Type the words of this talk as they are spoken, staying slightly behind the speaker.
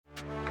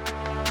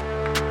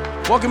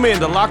Welcome in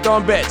to Locked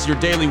On Bets, your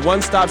daily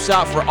one-stop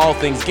shop for all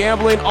things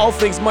gambling, all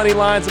things money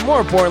lines, and more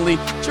importantly,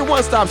 it's your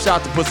one-stop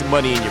shop to put some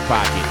money in your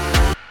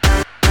pocket.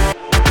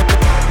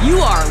 You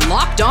are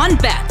Locked On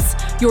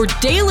Bets, your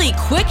daily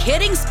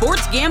quick-hitting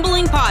sports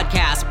gambling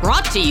podcast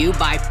brought to you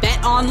by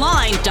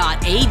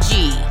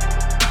BetOnline.ag.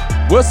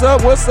 What's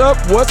up?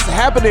 What's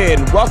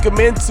happening? Welcome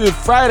into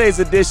Friday's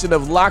edition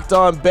of Locked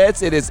On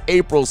Bets. It is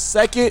April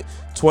 2nd,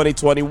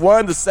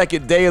 2021, the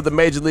second day of the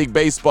Major League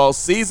Baseball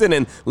season.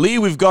 And Lee,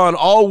 we've gone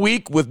all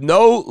week with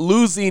no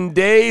losing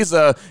days.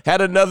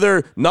 Had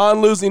another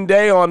non-losing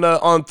day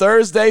on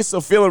Thursday, so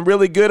feeling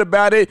really good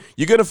about it.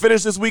 You're going to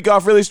finish this week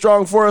off really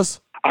strong for us?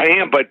 I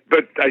am, but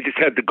I just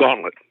had the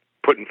gauntlet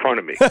put in front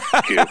of me.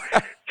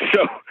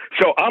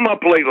 So I'm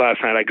up late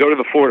last night. I go to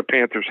the Florida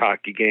Panthers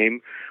hockey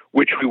game,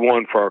 which we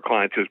won for our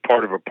clients as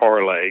part of a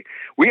parlay.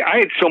 I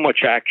had so much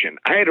action.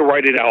 I had to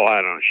write it all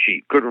out on a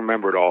sheet. Couldn't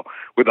remember it all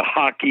with the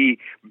hockey,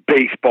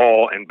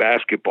 baseball, and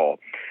basketball.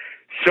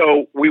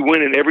 So we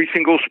win in every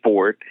single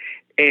sport.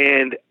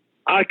 And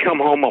I come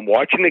home, I'm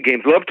watching the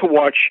games. Love to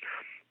watch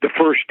the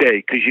first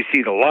day because you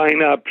see the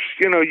lineups.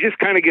 You just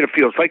kind of get a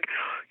feel. It's like,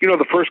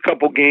 the first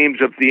couple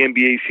games of the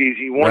NBA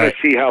season. You want to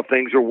see how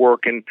things are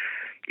working.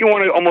 You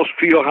want to almost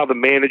feel how the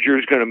manager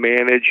is going to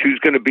manage, who's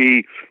going to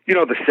be,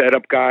 the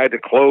setup guy, the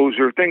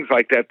closer, things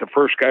like that, the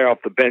first guy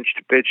off the bench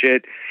to pitch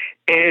it.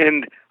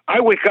 And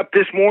I wake up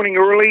this morning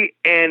early,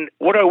 and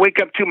what I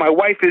wake up to, my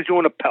wife is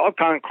doing a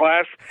Peloton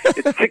class at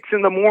 6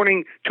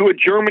 a.m. to a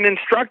German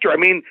instructor. I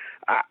mean,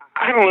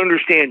 I don't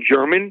understand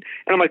German.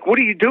 And I'm like, what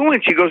are you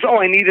doing? She goes,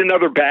 I need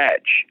another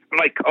badge. I'm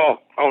like, oh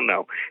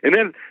no. And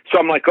then, so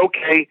I'm like,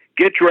 okay,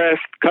 get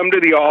dressed, come to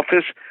the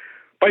office.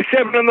 By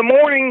 7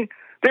 a.m,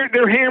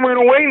 they're hammering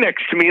away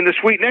next to me in the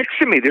suite next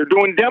to me. They're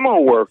doing demo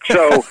work.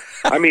 So,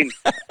 I mean,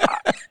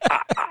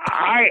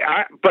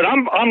 but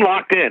I'm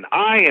locked in.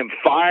 I am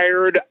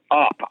fired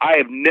up. I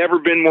have never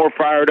been more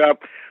fired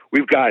up.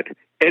 We've got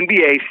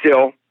NBA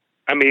still.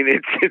 I mean,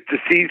 it's the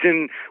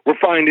season. We're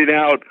finding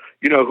out,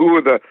 who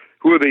are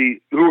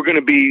going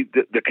to be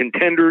the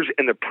contenders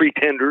and the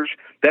pretenders.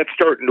 That's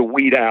starting to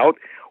weed out.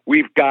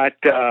 We've got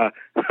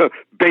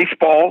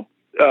baseball,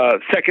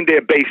 second day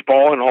of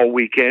baseball and all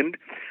weekend.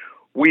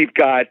 We've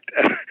got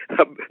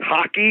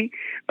hockey,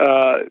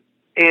 and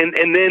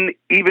then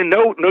even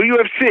no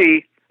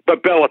UFC,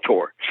 but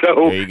Bellator. So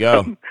there you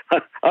go.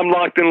 I'm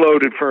locked and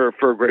loaded for a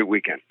great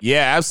weekend.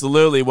 Yeah,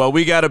 absolutely. Well,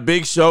 we got a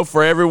big show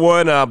for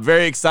everyone. I'm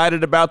very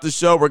excited about the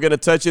show. We're going to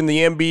touch in the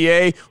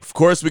NBA. Of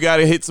course, we got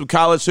to hit some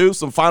college hoops,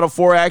 some Final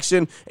Four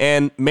action,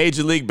 and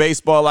Major League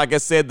Baseball. Like I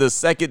said, the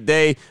second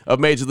day of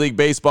Major League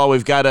Baseball, we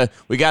got to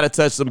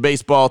touch some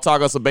baseball,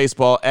 talk on some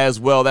baseball as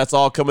well. That's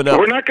all coming up.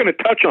 We're not going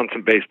to touch on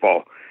some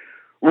baseball.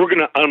 We're going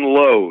to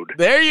unload.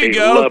 There you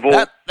go.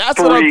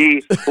 That's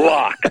 3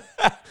 lock.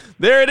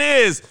 There it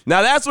is.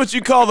 Now, that's what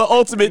you call the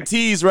ultimate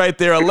tease right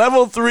there, a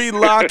level 3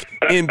 lock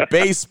in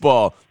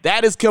baseball.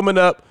 That is coming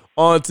up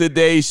on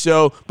today's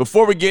show.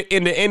 Before we get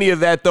into any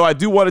of that, though, I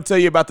do want to tell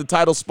you about the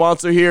title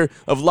sponsor here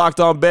of Locked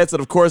On Bets, and,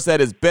 of course, that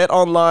is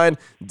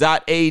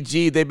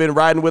BetOnline.ag. They've been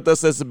riding with us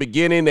since the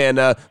beginning, and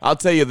I'll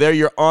tell you, they're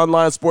your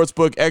online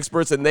sportsbook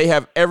experts, and they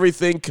have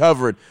everything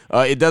covered.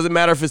 It doesn't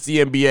matter if it's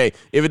the NBA,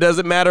 if it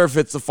doesn't matter if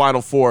it's the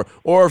Final Four,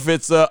 or if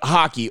it's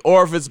hockey,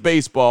 or if it's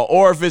baseball,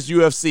 or if it's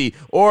UFC,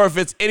 or if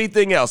it's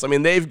anything else. I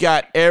mean, they've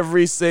got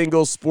every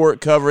single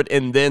sport covered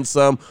and then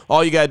some.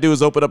 All you got to do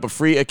is open up a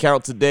free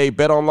account today,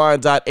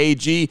 BetOnline.ag.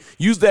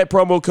 Use that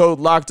promo code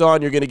Locked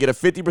On. You're going to get a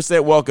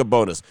 50% welcome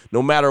bonus.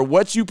 No matter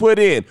what you put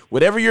in,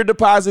 whatever your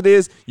deposit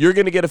is, you're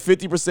going to get a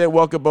 50%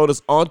 welcome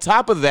bonus on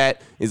top of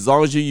that, as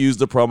long as you use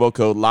the promo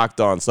code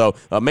Locked On. So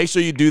make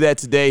sure you do that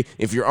today.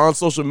 If you're on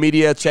social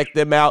media, check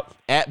them out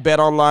at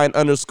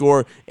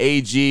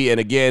BetOnline_AG. And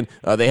again,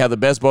 they have the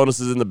best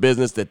bonuses in the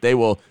business that they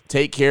will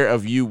take care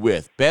of you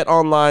with.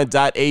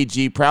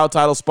 BetOnline.ag, proud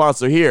title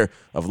sponsor here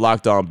of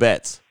Locked On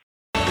Bets.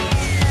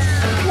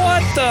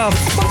 What the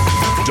fuck?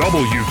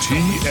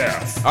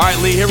 WTF. All right,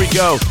 Lee, here we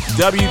go.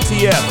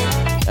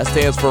 WTF. That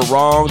stands for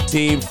wrong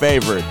team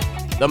favored.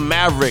 The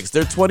Mavericks,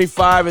 they're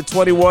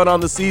 25-21 on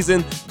the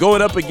season,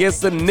 going up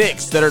against the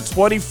Knicks that are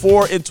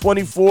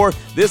 24-24.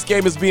 This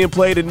game is being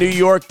played in New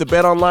York. The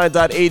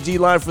BetOnline.ag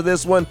line for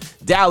this one,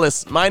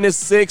 Dallas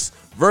 -6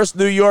 versus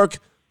New York.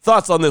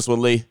 Thoughts on this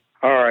one, Lee?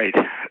 All right.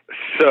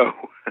 So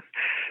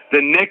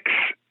the Knicks,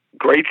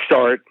 great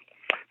start,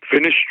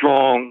 finished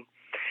strong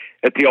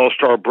at the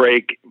All-Star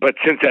break, but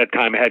since that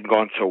time, it hadn't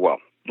gone so well.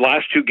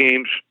 Last 2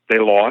 games, they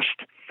lost.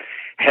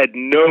 Had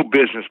no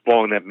business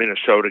blowing that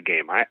Minnesota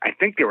game. I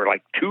think they were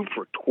like 2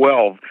 for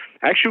 12.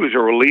 Actually, it was a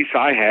release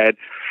I had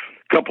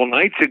a couple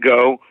nights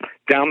ago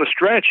down the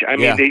stretch. I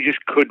mean, They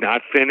just could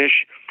not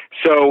finish.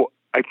 So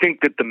I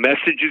think that the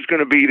message is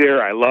going to be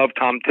there. I love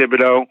Tom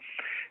Thibodeau in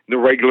the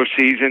regular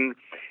season.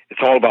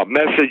 It's all about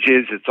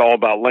messages. It's all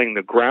about laying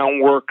the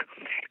groundwork.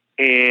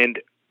 And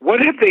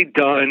what have they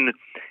done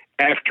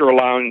after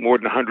allowing more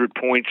than 100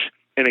 points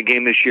in a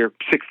game this year?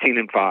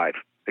 16-5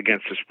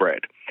 against the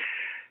spread.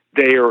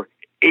 They are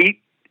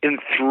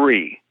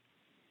 8-3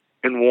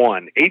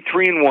 8-3-1.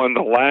 8-3-1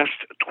 the last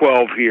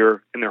 12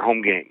 here in their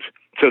home games.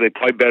 So they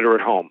play better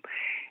at home.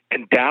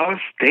 And Dallas,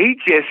 they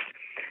just,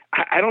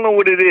 I don't know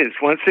what it is.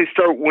 Once they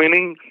start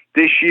winning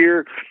this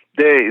year,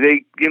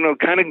 they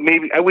kind of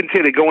maybe, I wouldn't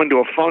say they go into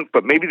a funk,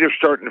 but maybe they're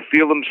starting to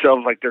feel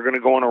themselves like they're going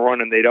to go on a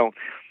run, and they don't.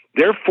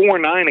 They're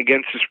 4-9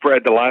 against the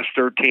spread the last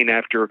 13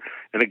 after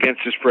an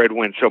against the spread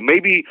win. So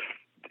maybe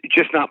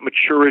just not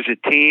mature as a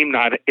team,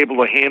 not able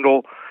to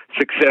handle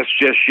success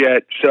just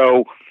yet.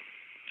 So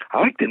I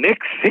like the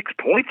Knicks, 6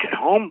 points at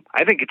home.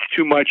 I think it's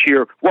too much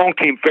here. Wrong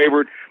team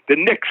favored. The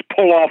Knicks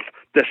pull off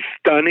the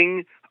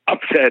stunning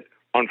upset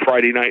on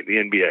Friday night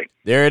in the NBA.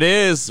 There it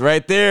is,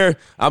 right there.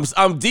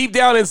 I'm deep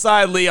down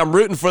inside, Lee. I'm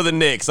rooting for the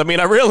Knicks. I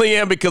mean, I really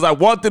am, because I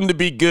want them to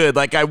be good.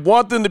 Like, I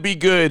want them to be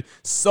good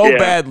so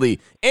badly.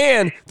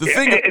 And the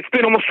thing, it's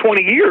been almost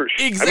 20 years.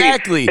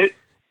 Exactly. I mean,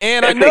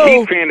 and I know, as a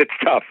Heat fan, it's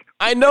tough.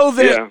 I know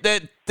that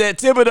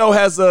Thibodeau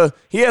has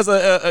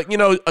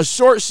a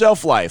short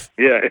shelf life.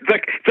 Yeah, it's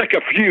like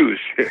a fuse.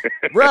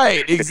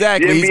 Right,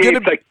 exactly.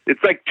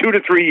 It's like 2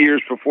 to 3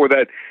 years before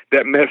that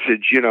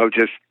message,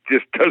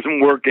 just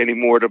doesn't work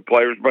anymore to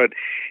players. But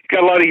you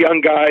got a lot of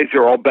young guys.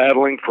 They're all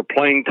battling for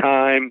playing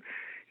time.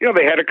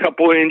 They had a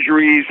couple of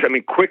injuries. I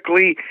mean,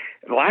 quickly,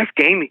 the last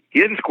game, he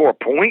didn't score a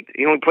point.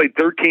 He only played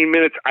 13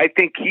 minutes. I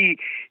think he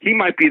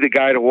might be the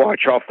guy to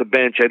watch off the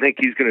bench. I think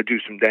he's going to do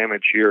some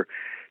damage here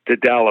to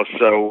Dallas.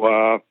 So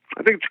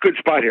I think it's a good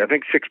spot here. I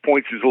think 6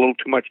 points is a little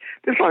too much.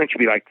 This line should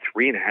be like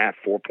 3.5,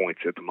 4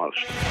 points at the most.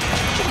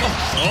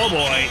 Oh,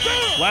 boy.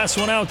 Last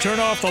one out. Turn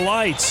off the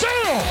lights.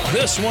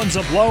 This one's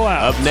a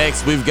blowout. Up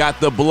next, we've got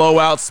the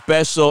blowout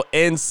special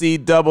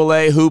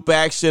NCAA hoop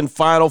action.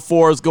 Final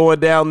Four is going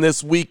down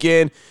this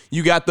weekend.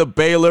 You got the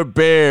Baylor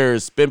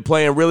Bears. Been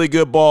playing really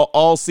good ball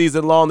all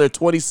season long. They're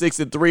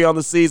 26-3 on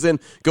the season,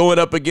 going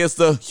up against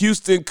the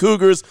Houston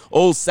Cougars,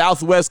 old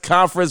Southwest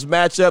Conference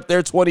matchup.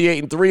 They're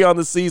 28-3 on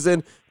the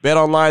season.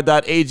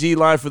 BetOnline.ag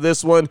line for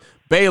this one.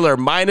 Baylor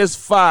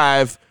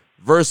 -5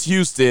 versus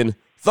Houston.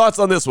 Thoughts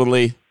on this one,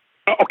 Lee?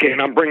 Okay,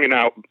 and I'm bringing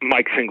out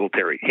Mike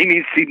Singletary. He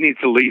needs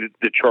to lead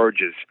the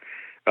charges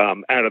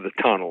out of the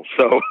tunnel.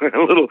 So a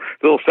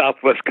little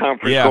Southwest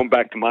Conference going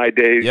back to my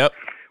days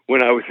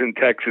when I was in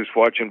Texas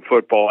watching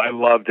football. I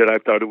loved it. I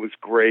thought it was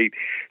great.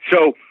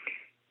 So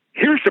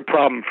here's the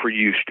problem for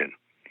Houston.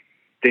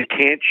 They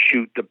can't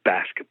shoot the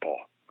basketball.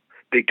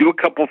 They do a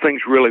couple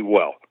things really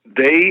well.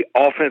 They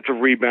offensive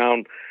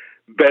rebound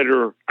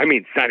better. I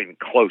mean, it's not even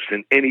close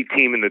than any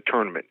team in the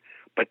tournament,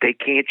 but they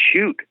can't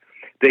shoot.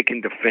 They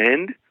can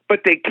defend, but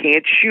they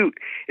can't shoot.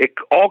 It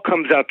all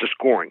comes out to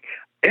scoring.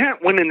 They're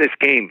not winning this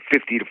game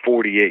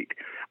 50-48.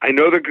 I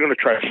know they're going to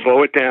try to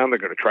slow it down. They're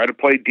going to try to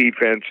play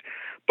defense,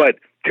 but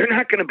they're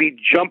not going to be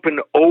jumping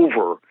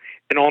over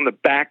and on the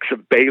backs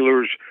of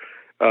Baylor's,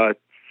 guys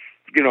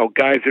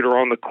that are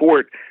on the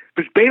court,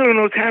 because Baylor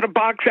knows how to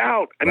box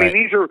out. I mean,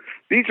 these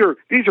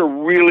are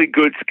really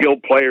good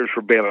skilled players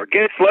for Baylor.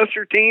 Against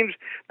lesser teams,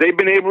 they've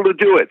been able to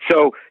do it.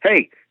 So,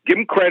 hey, give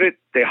them credit.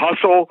 They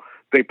hustle.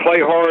 They play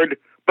hard.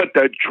 But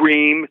the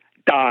dream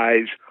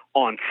dies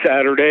on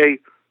Saturday.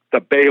 The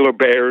Baylor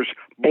Bears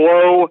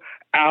blow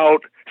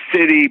out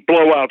city,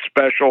 blowout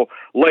special,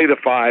 lay the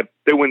 5.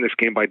 They win this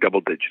game by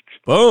double digits.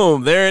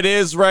 Boom. There it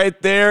is right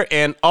there.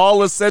 And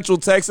all of Central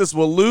Texas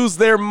will lose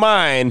their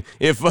mind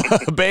if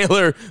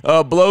Baylor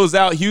blows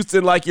out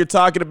Houston like you're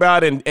talking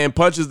about and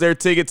punches their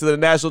ticket to the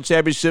national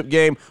championship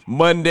game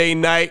Monday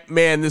night.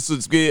 Man, this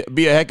would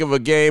be a heck of a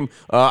game.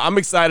 I'm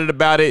excited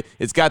about it.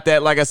 It's got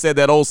that, like I said,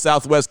 that old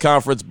Southwest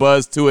Conference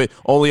buzz to it,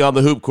 only on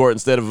the hoop court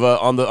instead of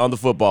on the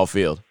football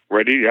field.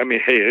 Ready? I mean,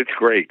 hey, it's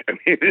great. I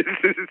mean, this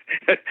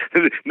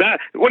is not,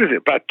 what is it,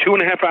 about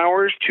 2.5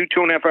 hours,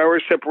 2.5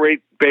 hours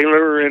separate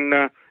Baylor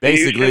and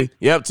basically, Houston?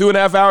 Yep,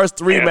 2.5 hours,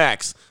 3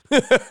 max.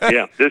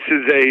 Yeah, this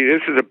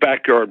is a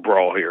backyard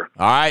brawl here.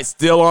 All right,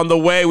 still on the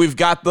way. We've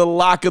got the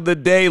lock of the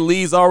day.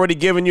 Lee's already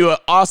given you an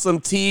awesome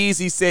tease.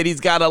 He said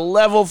he's got a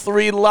level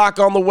 3 lock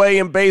on the way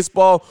in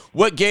baseball.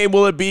 What game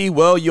will it be?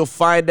 Well, you'll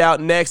find out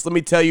next. Let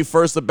me tell you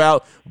first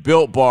about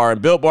Built Bar.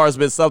 And Built Bar has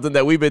been something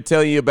that we've been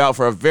telling you about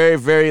for a very,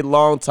 very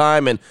long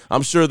time. And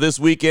I'm sure this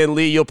weekend,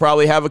 Lee, you'll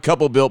probably have a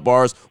couple Built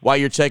Bars while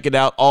you're checking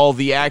out all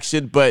the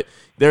action. But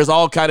there's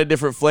all kind of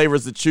different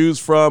flavors to choose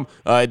from.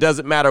 It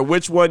doesn't matter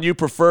which one you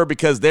prefer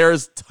because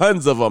there's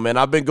tons of them. And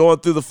I've been going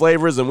through the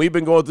flavors, and we've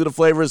been going through the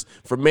flavors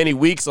for many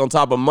weeks on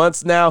top of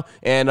months now.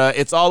 And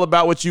it's all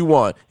about what you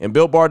want. And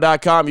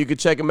BuiltBar.com, you can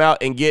check them out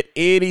and get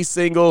any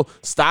single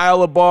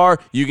style of bar.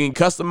 You can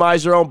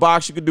customize your own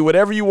box. You can do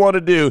whatever you want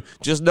to do.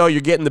 Just know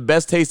you're getting the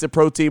best tasted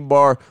protein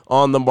bar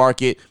on the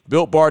market.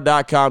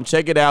 BuiltBar.com.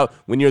 Check it out.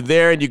 When you're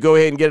there and you go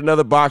ahead and get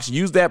another box,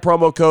 use that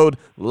promo code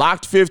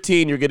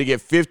LOCKED15. You're going to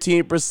get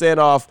 15%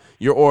 off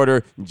your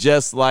order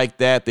just like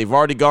that. They've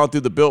already gone through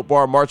the Built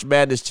Bar March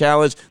Madness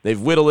Challenge. They've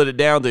whittled it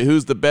down to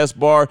who's the best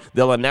bar.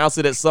 They'll announce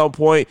it at some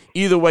point.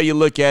 Either way you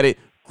look at it,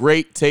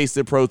 great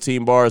tasted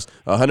protein bars,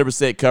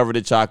 100% covered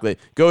in chocolate.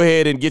 Go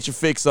ahead and get your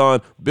fix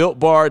on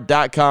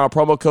BuiltBar.com.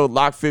 Promo code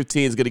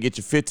LOCK15 is going to get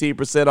you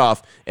 15%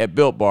 off at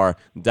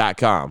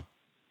BuiltBar.com.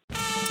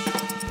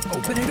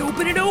 Open it,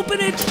 open it, open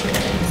it.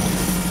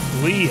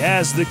 Lee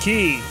has the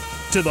key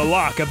to the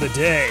lock of the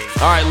day.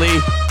 All right, Lee,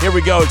 here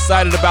we go.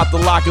 Excited about the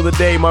lock of the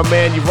day, my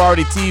man. You've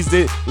already teased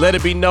it. Let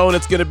it be known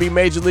it's going to be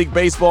Major League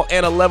Baseball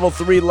and a level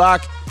 3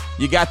 lock.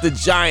 You got the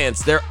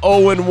Giants. They're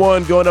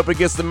 0-1 going up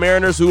against the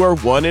Mariners, who are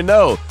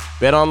 1-0.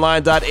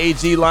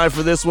 BetOnline.ag line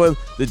for this one.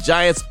 The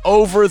Giants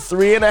over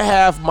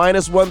 3.5,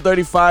 minus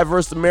 135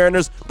 versus the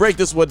Mariners. Break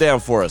this one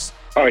down for us.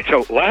 All right,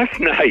 so last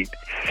night,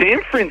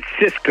 San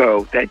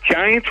Francisco, the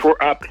Giants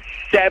were up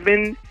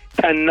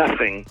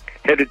 7-0,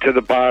 headed to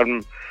the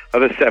bottom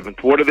of the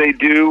 7th. What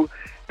do?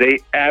 They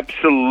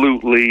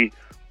absolutely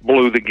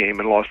blew the game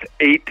and lost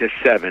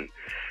 8-7.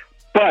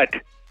 But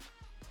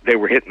they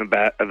were hitting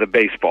the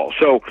baseball.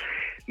 So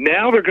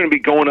now they're going to be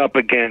going up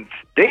against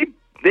they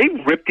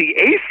ripped the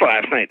ace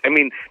last night. I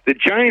mean, the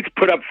Giants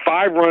put up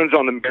 5 runs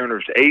on the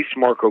Mariners' ace,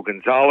 Marco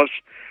Gonzalez.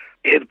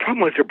 The problem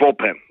was their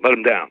bullpen let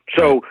them down.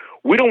 So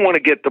we don't want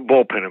to get the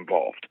bullpen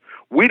involved.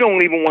 We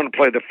don't even want to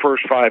play the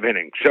first 5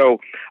 innings. So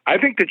I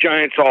think the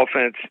Giants'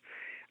 offense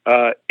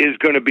is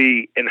going to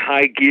be in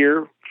high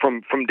gear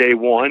from day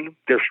one.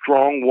 They're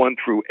strong 1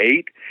 through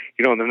 8.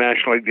 You know, in the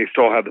National League, they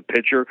still have the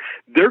pitcher.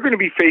 They're going to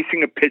be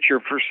facing a pitcher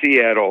for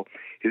Seattle.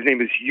 His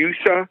name is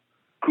Yusa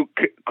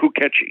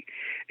Kukechi.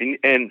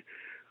 And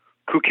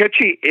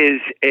Kukechi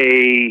is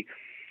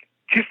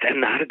just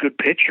not a good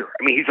pitcher.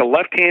 I mean, he's a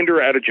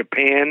left-hander out of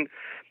Japan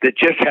that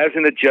just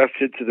hasn't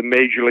adjusted to the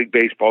Major League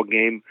Baseball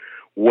game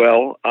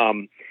well.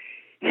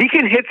 He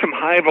can hit some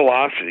high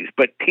velocities,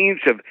 but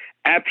teams have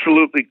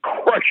absolutely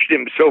crushed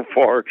him so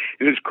far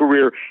in his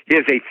career. He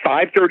has a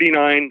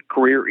 5.39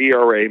 career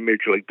ERA in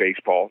Major League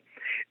Baseball.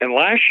 And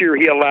last year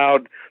he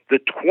allowed the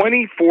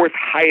 24th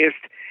highest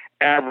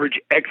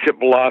average exit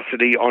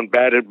velocity on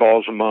batted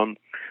balls among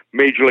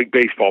Major League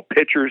Baseball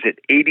pitchers at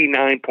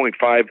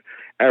 89.5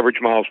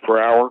 average miles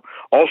per hour.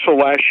 Also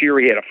last year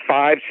he had a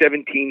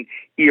 5.17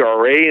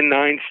 ERA in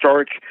 9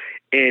 starts,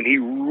 and he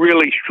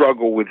really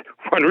struggled with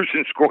runners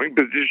in scoring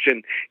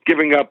position,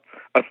 giving up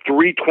a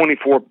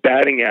 3.24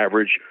 batting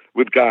average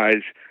with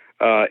guys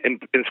in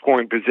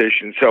scoring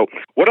position. So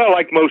what I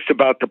like most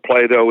about the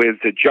play, though, is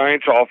the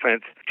Giants'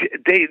 offense.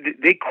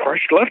 They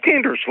crushed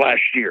left-handers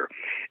last year.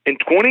 In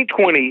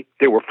 2020,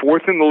 they were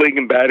 4th in the league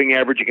in batting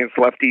average against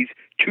lefties,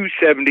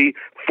 270,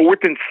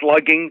 4th in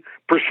slugging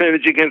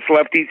percentage against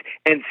lefties,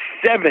 and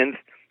 7th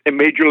in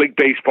Major League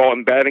Baseball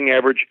in batting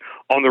average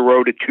on the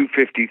road at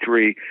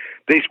 253.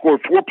 They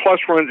scored 4+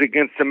 runs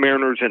against the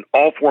Mariners in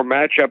all 4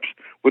 matchups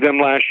with them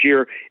last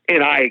year,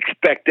 and I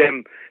expect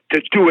them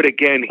to do it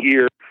again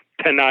here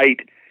tonight.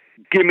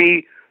 Give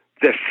me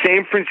the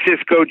San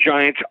Francisco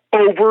Giants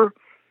over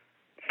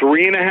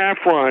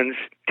 3.5 runs,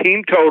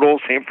 team total,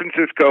 San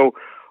Francisco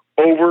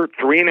over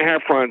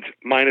 3.5 runs,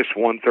 minus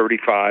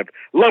 135.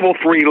 Level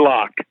 3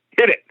 lock.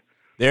 Hit it.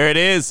 There it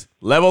is.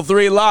 Level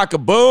 3 lock. A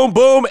boom,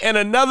 boom, and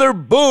another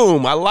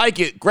boom. I like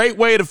it. Great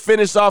way to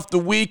finish off the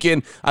week.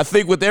 And I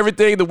think with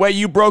everything, the way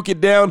you broke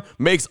it down,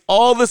 makes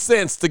all the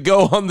sense to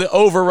go on the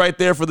over right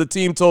there for the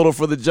team total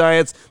for the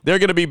Giants. They're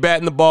going to be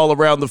batting the ball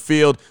around the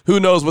field. Who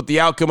knows what the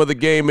outcome of the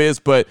game is,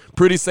 but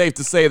pretty safe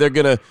to say they're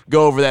going to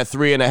go over that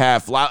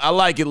 3.5. I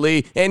like it,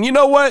 Lee. And you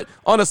know what?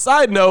 On a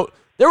side note,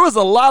 there was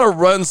a lot of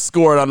runs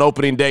scored on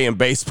opening day in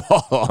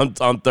baseball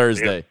on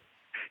Thursday.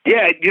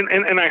 Yeah,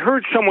 and I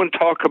heard someone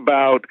talk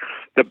about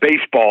the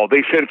baseball.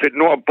 They said if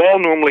a ball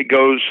normally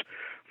goes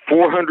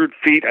 400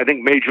 feet, I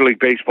think Major League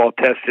Baseball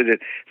tested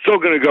it, it's still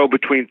going to go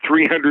between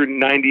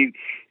 398.5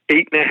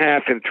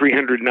 and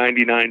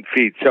 399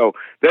 feet. So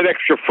that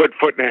extra foot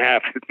and a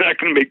half is not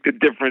going to make the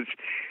difference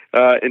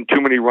in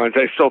too many runs.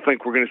 I still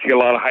think we're going to see a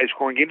lot of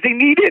high-scoring games. They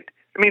need it.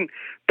 I mean,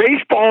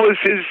 baseball is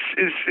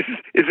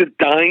a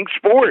dying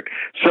sport.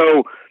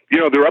 So, you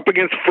know, they're up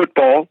against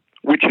football,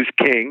 which is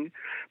king.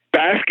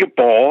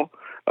 Basketball,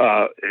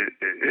 I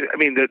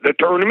mean, the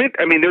tournament,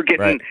 I mean, they're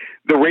getting, right.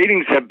 The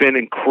ratings have been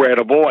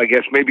incredible. I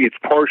guess maybe it's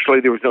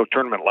partially there was no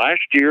tournament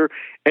last year.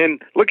 And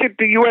look at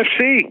the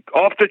UFC,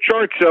 off the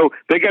charts, so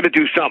they got to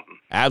do something.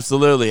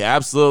 Absolutely,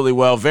 absolutely.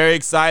 Well, very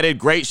excited.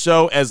 Great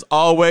show as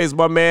always,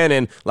 my man.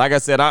 And like I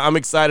said, I'm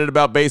excited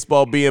about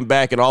baseball being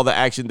back and all the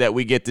action that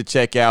we get to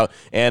check out.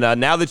 And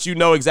now that you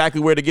know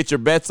exactly where to get your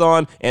bets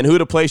on and who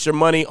to place your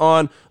money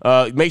on,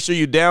 make sure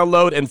you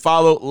download and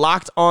follow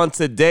Locked On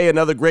Today,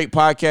 another great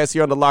podcast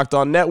here on the Locked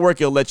On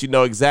Network. It'll let you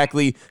know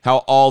exactly how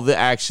all the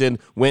action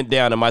went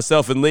down. And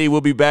myself and Lee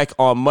will be back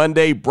on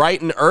Monday,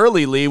 bright and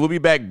early, Lee. We'll be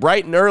back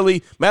bright and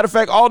early. Matter of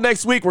fact, all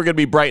next week we're going to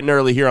be bright and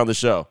early here on the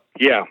show.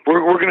 Yeah,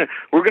 we're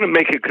gonna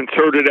make a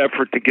concerted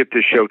effort to get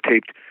this show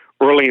taped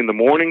early in the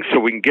morning so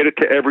we can get it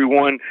to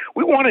everyone.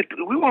 We want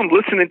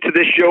listening to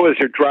this show as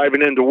they're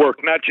driving into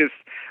work, not just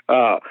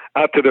out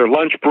to their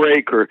lunch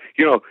break or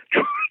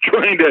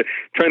trying to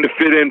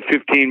fit in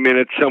 15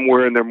 minutes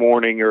somewhere in their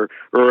morning or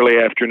early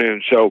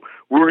afternoon. So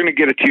we're going to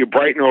get it to you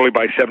bright and early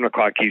by 7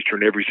 o'clock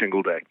Eastern every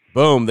single day.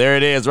 Boom, there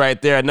it is right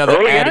there. Another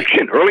early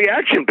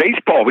action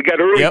baseball. We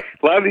got early. Yep.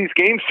 A lot of these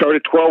games start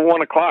at 12,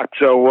 1 o'clock.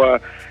 So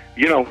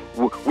we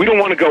don't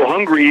want to go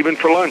hungry even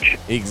for lunch.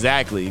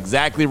 Exactly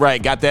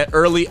right. Got that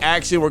early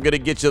action. We're going to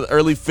get you the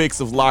early fix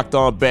of Locked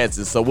On Bets.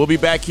 And so we'll be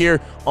back here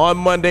on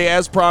Monday,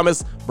 as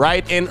promised,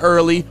 bright and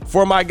early.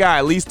 For my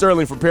guy, Lee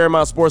Sterling from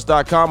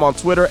ParamountSports.com, on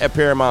Twitter at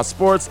Paramount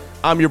Sports.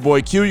 I'm your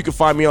boy Q. You can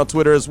find me on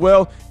Twitter as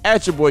well,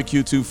 at your boy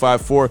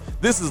Q254.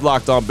 This is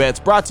Locked On Bets,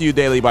 brought to you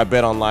daily by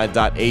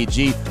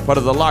BetOnline.ag, part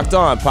of the Locked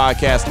On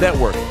Podcast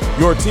Network.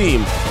 Your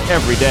team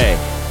every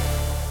day.